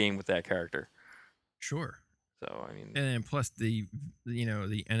through a game with that character. Sure. So I mean, And then plus the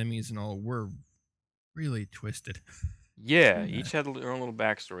enemies and all were really twisted. yeah, each had their own little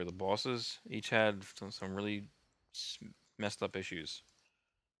backstory. The bosses each had some really messed up issues.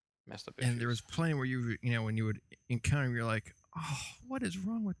 And there was plenty where when you would encounter, you're like, oh, what is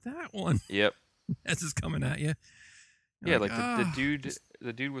wrong with that one? Yep. As it's coming at you. Yeah, like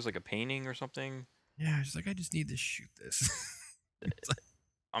the dude was like a painting or something. Yeah, just like I just need to shoot this.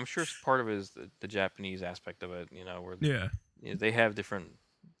 I'm sure part of it is the Japanese aspect of it, where yeah, they have different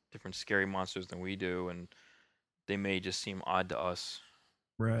scary monsters than we do, and they may just seem odd to us.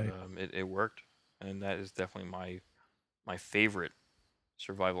 Right. It worked, and that is definitely my favorite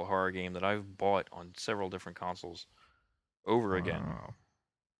survival horror game that I've bought on several different consoles over again, Wow.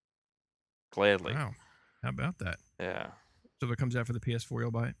 gladly. Wow. How about that? Yeah, So if it comes out for the PS4,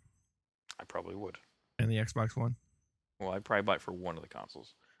 you'll buy it, I probably would. and the Xbox One. Well, I'd probably buy it for one of the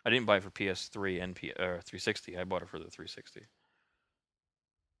consoles. I didn't buy it for PS3 and 360. I bought it for the 360.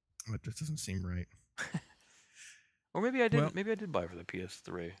 That just doesn't seem right. Or maybe I didn't. Well, Maybe I did buy it for the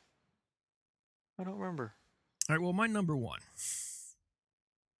PS3. I don't remember. all right. Well, my number one.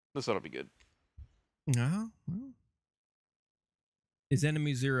 This ought to be good. Well, is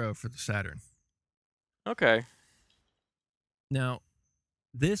Enemy Zero for the Saturn. Okay. Now,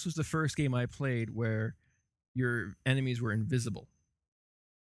 this was the first game I played where your enemies were invisible.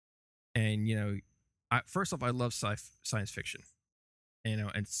 And, first off, I love science fiction.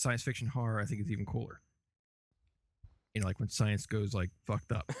 And science fiction horror, I think, is even cooler. Like when science goes like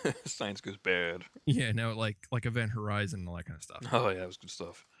fucked up. Science goes bad. Yeah, no, like Event Horizon and all that kind of stuff. Oh yeah, that was good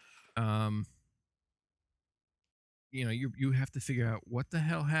stuff. You have to figure out what the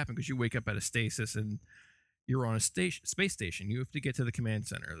hell happened because you wake up at a stasis and you're on a space station. You have to get to the command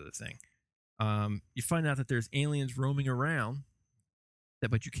center of the thing. You find out that there's aliens roaming around,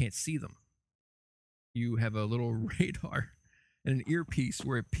 but you can't see them. You have a little radar and an earpiece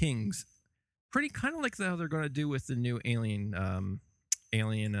where it pings, pretty kind of like how they're going to do with the new Alien.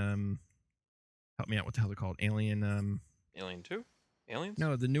 Help me out. What the hell they're called? Alien. Alien 2? Aliens?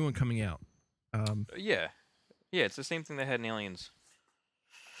 No, the new one coming out. Yeah, it's the same thing they had in Aliens.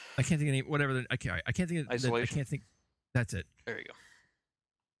 I can't think of any. Whatever. I can't think of. Isolation? I can't think. That's it. There you go.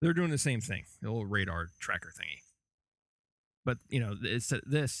 They're doing the same thing, the little radar tracker thingy. But it's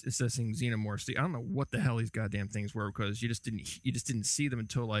this thing Xenomorphs. I don't know what the hell these goddamn things were because you just didn't see them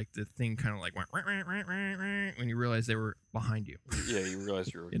until like the thing kind of like went when you realized they were behind you. Yeah, you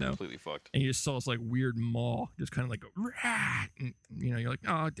realized you were completely fucked. And you just saw this like weird maw just kind of like go, and you're like,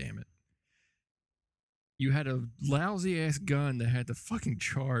 oh damn it. You had a lousy ass gun that had the fucking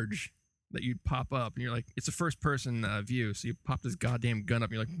charge that you'd pop up, and you're like, it's a first person view, so you pop this goddamn gun up,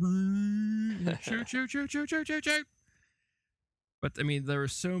 and you're like, shoot. But I mean, there were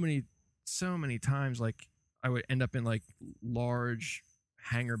so many times like I would end up in like large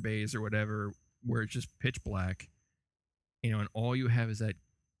hangar bays or whatever where it's just pitch black, and all you have is that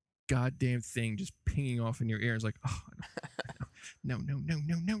goddamn thing just pinging off in your ear. It's like, oh no.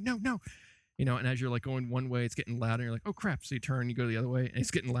 And as you're like going one way, it's getting louder. And you're like, oh crap! So you turn, you go the other way, and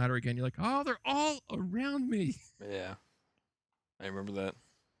it's getting louder again. You're like, oh, they're all around me. Yeah, I remember that.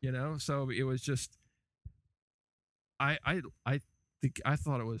 So it was just, I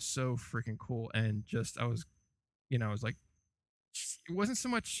thought it was so freaking cool, and just I was like, it wasn't so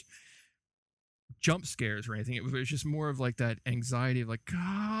much jump scares or anything. It was just more of like that anxiety of like,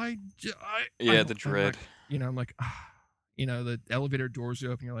 God, the dread. I'm like, the elevator doors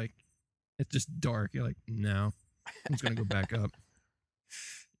open. You're like, it's just dark. You're like, no, I'm just gonna go back up.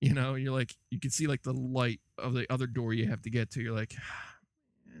 You're like, you can see like the light of the other door you have to get to. You're like,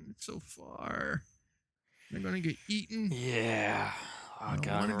 man, it's so far. They're gonna get eaten. Yeah. I don't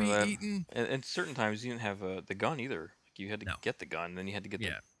want to be eaten. And certain times you didn't have the gun either. Like you had to get the gun, then you had to get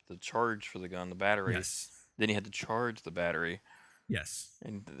the charge for the gun, the battery. Yes. Then you had to charge the battery. Yes.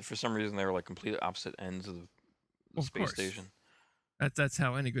 And for some reason they were like completely opposite ends of the space station. That's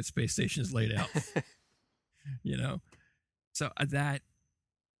how any good space station is laid out. So that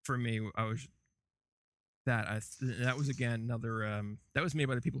for me, that was again another that was made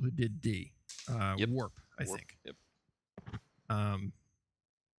by the people who did D. Warp, I think. Yep.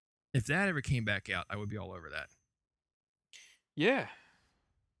 If that ever came back out, I would be all over that. Yeah.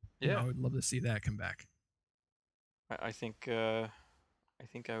 I would love to see that come back. I think I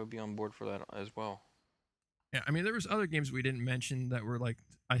would be on board for that as well. Yeah, I mean, there was other games we didn't mention that were like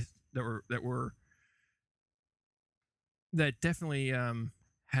that definitely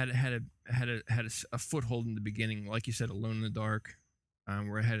had a foothold in the beginning, like you said, Alone in the Dark,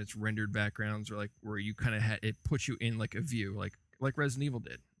 where it had its rendered backgrounds, or like where you kind of had it put you in like a view, like Resident Evil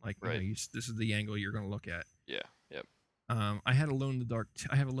did, like this is the angle you're going to look at. Yeah. Yep. I had Alone in the Dark.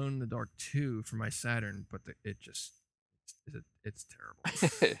 I have Alone in the Dark 2 for my Saturn, but it's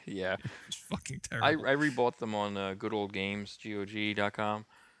terrible. Yeah. It's fucking terrible. I rebought them on Good Old Games, GOG.com.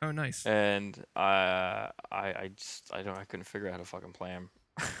 Oh, nice. And I couldn't figure out how to fucking play them.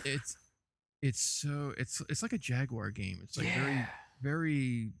 It's like a Jaguar game. It's like very,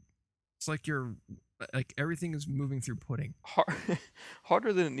 very. It's like everything is moving through pudding.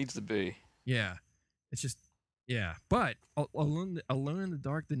 Harder than it needs to be. Yeah, it's just But Alone in the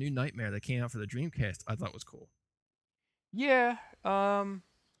Dark, the new Nightmare that came out for the Dreamcast, I thought was cool. Yeah.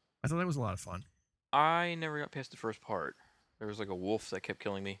 I thought that was a lot of fun. I never got past the first part. There was like a wolf that kept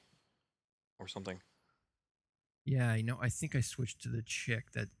killing me, or something. Yeah, I think I switched to the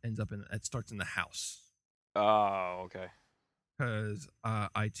chick that ends up that starts in the house Oh, okay. because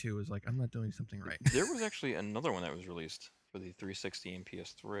I too was like, I'm not doing something right. There was actually another one that was released for the 360 and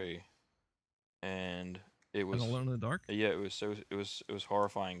PS3, and it And was Alone in the Dark. yeah, it was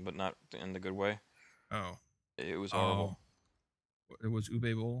horrifying, but not in the good way. Oh, It was horrible. oh, it was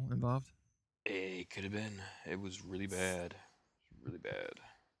Ube Bowl involved. It could have been. It was really bad, really bad,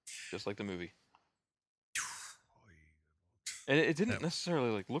 just like the movie. And it didn't That,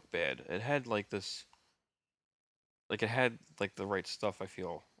 necessarily like look bad. It had like this, like it had like the right stuff. I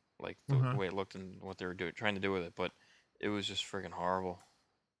feel like the uh-huh. way it looked and what they were doing, trying to do with it, but it was just friggin' horrible.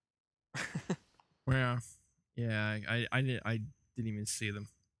 Yeah, yeah. I didn't even see them.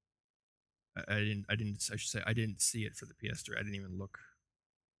 I should say I didn't see it for the PS3. I didn't even look,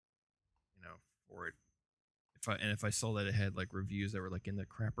 for it. If I saw that it had like reviews that were like in the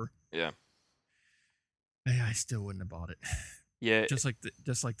crapper, Yeah, I still wouldn't have bought it. yeah, Just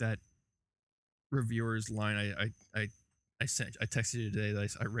like that reviewer's line I texted you today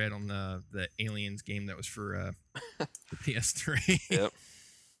that I read on the Aliens game that was for the PS3. yep.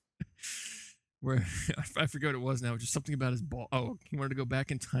 Where I forget what it was now, just something about his ball. Oh, he wanted to go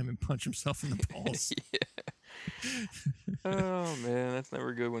back in time and punch himself in the balls. Yeah. Oh man, that's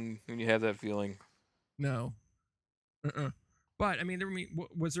never good when you have that feeling. No. But I mean,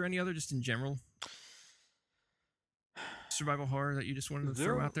 was there any other just in general survival horror that you just wanted to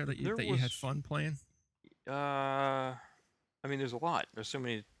throw There out there there that you had was fun playing? I mean there's a lot. There's so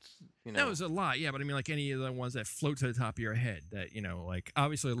many, you That know. was a lot, yeah. But I mean, like any of the ones that float to the top of your head that like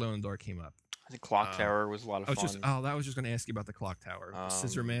obviously Alone in the Dark came up. I think Clock Um, Tower was a lot of I was just fun. oh, that was just going to ask you about the clock tower,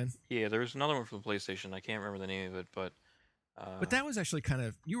 Scissor Man. Yeah, there was another one from the PlayStation. I can't remember the name of it, but But that was actually kind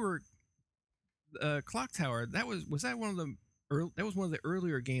of you were clock tower. Was that one of the that was one of the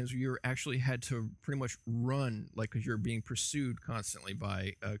earlier games where you actually had to pretty much run like because you're being pursued constantly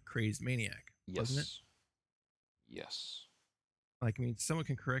by a crazed maniac, wasn't it? yes, yes. Like I mean, someone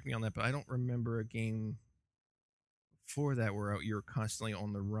can correct me on that, but I don't remember a game for that where you were constantly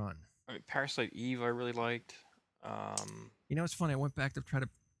on the run. I mean, Parasite Eve I really liked. Um, It's funny. I went back to try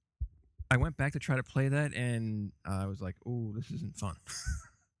to play that, and I was like, "Oh, this isn't fun."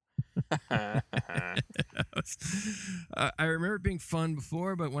 I remember it being fun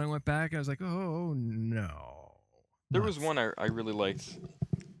before, but when I went back, I was like, "Oh no, there not was one I really liked.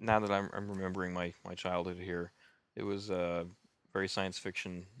 Now that I'm remembering my childhood here, it was very science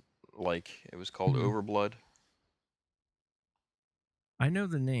fiction like. It was called Mhm. Overblood. I know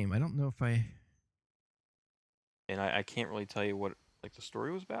the name. I don't know if I. And I can't really tell you what like the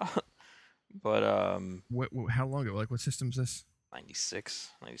story was about, but How long ago? Like, what system's this? 96,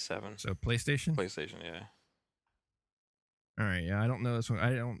 97, So PlayStation. PlayStation, yeah. All right, yeah, I don't know this one.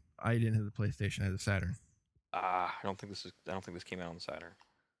 I don't. I didn't have the PlayStation. I had the Saturn. I don't think this came out on Saturn.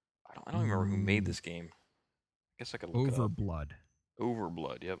 I don't remember who made Ooh, this game. I guess I could look it up. Overblood.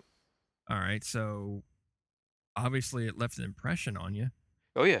 Overblood, yep. All right, so obviously it left an impression on you.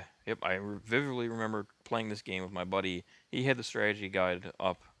 Oh yeah, yep. Vividly remember playing this game with my buddy. He had the strategy guide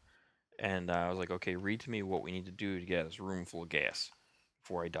up, and I was like, okay, read to me what we need to do to get this room full of gas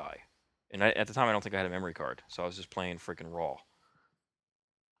before I die. And at the time, I don't think I had a memory card, so I was just playing freaking raw.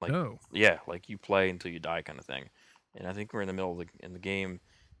 Like, Oh, yeah, like you play until you die kind of thing. And I think we're in the middle of the game,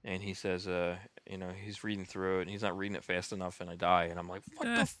 and he says, he's reading through it, and he's not reading it fast enough, and I die, and I'm like, what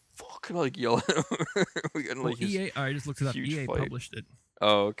eh. the fuck? And I like yell at him. We got in, Well, like his EA. I just looked it up. huge EA fight. published it.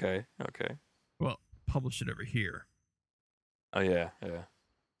 Oh, okay, okay. Well, published it over here. Oh yeah, yeah.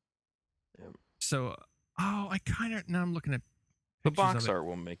 Yep. So, I kind of now I'm looking at The pictures box of it. art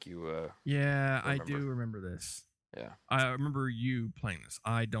will make you Yeah, I remember. do remember this. Yeah. I remember you playing this.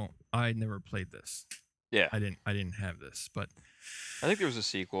 I don't. I never played this. Yeah. I didn't have this, but I think there was a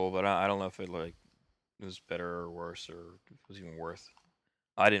sequel, but I don't know if it was better or worse or if it was even worth.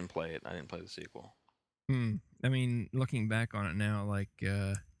 I didn't play it. I didn't play the sequel. I mean, looking back on it now, like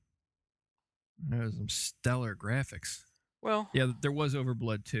there was some stellar graphics. Well, Yeah, there was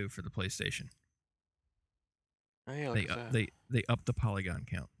Overblood 2 for the PlayStation. oh yeah, look at They upped the polygon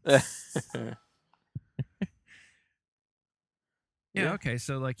count. that. Yeah, Yeah, okay.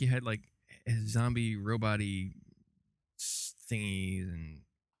 So like you had like zombie robot-y thingies, and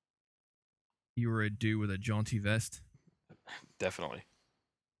you were a dude with a jaunty vest. definitely.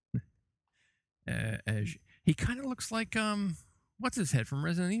 He kind of looks like what's his head from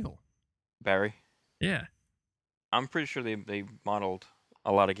Resident Evil? Barry. Yeah. I'm pretty sure they modeled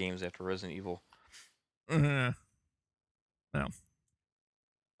a lot of games after Resident Evil. Uh, Well,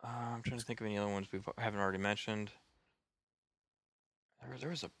 I'm trying to think of any other ones we haven't already mentioned. There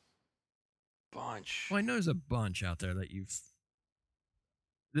was a bunch. well, I know there's a bunch out there that you've.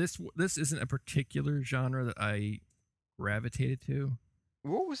 This isn't a particular genre that I gravitated to.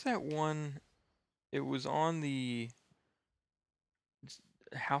 What was that one? It was on the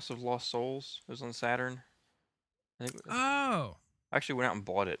House of Lost Souls. It was on Saturn. I think Oh, I actually went out and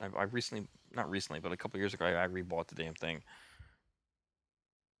bought it. I recently, not recently, but a couple years ago, I rebought the damn thing.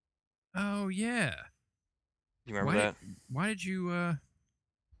 oh yeah. You remember Why did that? why did you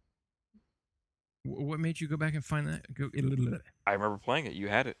what made you go back and find that? I remember playing it. You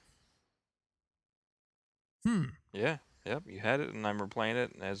had it. Hmm. Yeah. Yep. You had it, and I remember playing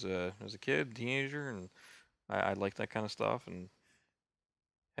it as a kid, teenager, and I liked that kind of stuff. And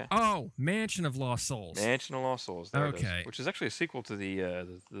yeah, Oh, Mansion of Lost Souls. Mansion of Lost Souls. There it is. Okay. Which is actually a sequel to the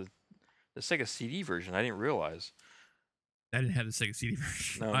Sega CD version. I didn't realize. I didn't have the Sega CD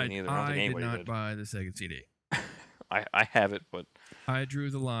version. No, me neither. I don't think I did anybody not did. buy the Sega CD. I have it, but I drew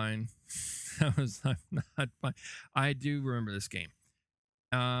the line. I'm not buying. I do remember this game.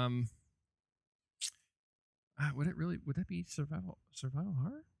 Would that be survival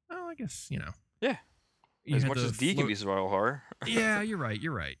horror? Oh, I guess, yeah. You As had much the as D can be survival horror. Yeah, you're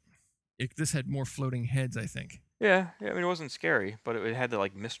right. This had more floating heads, I think. Yeah. I mean, it wasn't scary, but it had the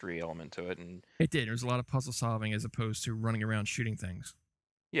like mystery element to it, and It did. There was a lot of puzzle solving as opposed to running around shooting things.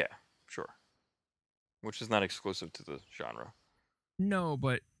 yeah, sure. Which is not exclusive to the genre. No,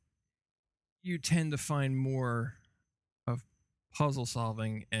 but you tend to find more of puzzle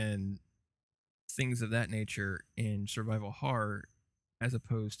solving and things of that nature in survival horror as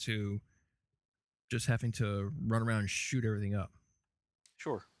opposed to just having to run around and shoot everything up.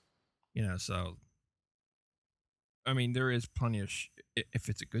 Sure. So I mean, there is plenty of if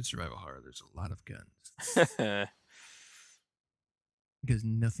it's a good survival horror, there's a lot of guns. Because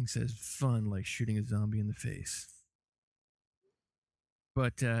nothing says fun like shooting a zombie in the face.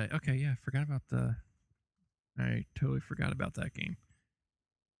 But okay, yeah, I totally forgot about that game.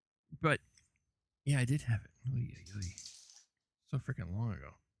 But yeah, I did have it. So freaking long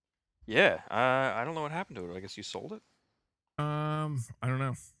ago. Yeah. I don't know what happened to it. I guess you sold it. I don't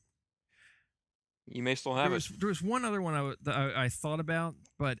know. You may still have it. There was one other one that I thought about,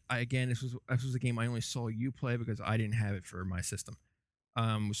 but again, this was a game I only saw you play because I didn't have it for my system.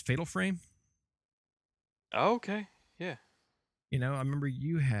 Was Fatal Frame? Oh, okay. Yeah. I remember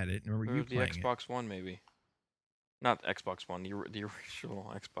you had it. I remember Or you the playing Xbox One, maybe. Not Xbox One. The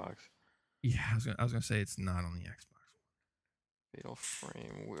original Xbox. it. Yeah, I was gonna say it's not on the Xbox. Fatal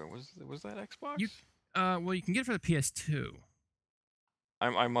Frame. Where was that Xbox? Well, you can get it for the PS2.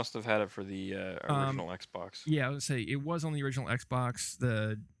 I must have had it for the original Xbox. Yeah, I was gonna say it was on the original Xbox.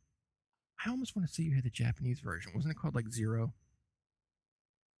 I almost want to say you had the Japanese version. Wasn't it called like 07?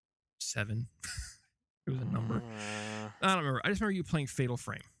 It was a number. I don't remember. I just remember you playing Fatal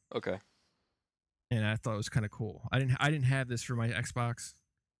Frame. Okay. And I thought it was kind of cool. I didn't have this for my Xbox.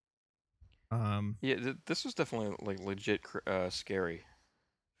 Yeah, this was definitely like legit scary.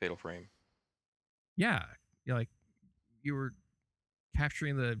 Fatal Frame. Yeah, like you were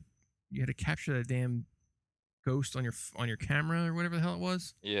capturing you had to capture the damn ghost on your camera or whatever the hell it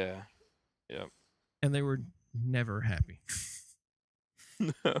was. Yeah. Yep. And they were never happy.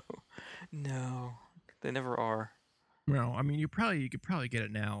 No, they never are. No, I mean you could probably get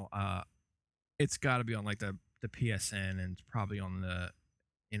it now. It's got to be on like the PSN, and it's probably on the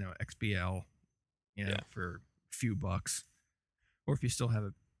XBL, Yeah. for a few bucks, or if you still have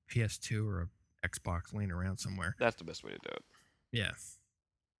a PS2 or a Xbox laying around somewhere. That's the best way to do it. Yeah.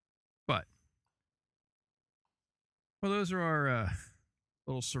 But well, those are our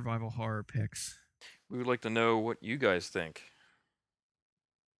little survival horror picks. We would like to know what you guys think.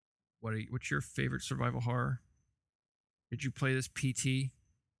 What's your favorite survival horror? Did you play this PT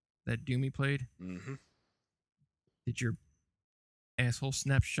that Doomy played? Mm-hmm. Did your asshole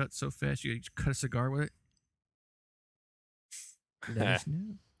snap shut so fast you cut a cigar with it? Let us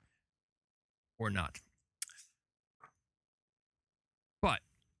know. Or not. But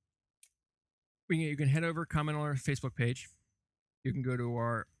you can head over, comment on our Facebook page. You can go to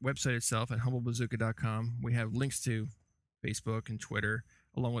our website itself at humblebazooka.com. We have links to Facebook and Twitter,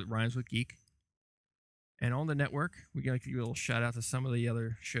 along with Rhymes with Geek. And on the network, we like to give a little shout out to some of the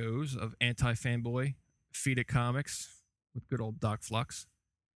other shows of Anti-Fanboy, Feed It Comics with good old Doc Flux,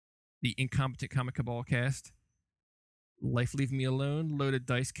 the Incompetent Comic Cabal cast, Life Leave Me Alone, Loaded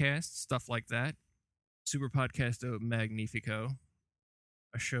Dice Cast, stuff like that. Super Podcasto Magnifico,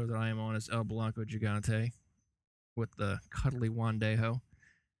 a show that I am on as El Blanco Gigante with the cuddly Wandejo.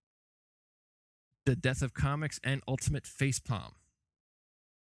 The Death of Comics, and Ultimate Facepalm.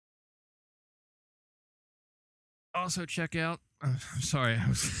 Also, check out. I'm sorry,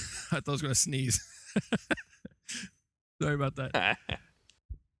 I thought I was going to sneeze. Sorry about that.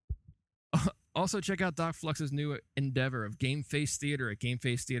 Also, check out Doc Flux's new endeavor of Game Face Theater at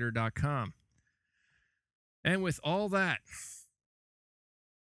GameFaceTheater.com. And with all that,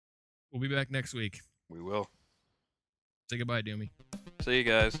 we'll be back next week. We will. Say goodbye, Doomy. See you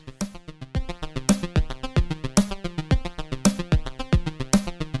guys.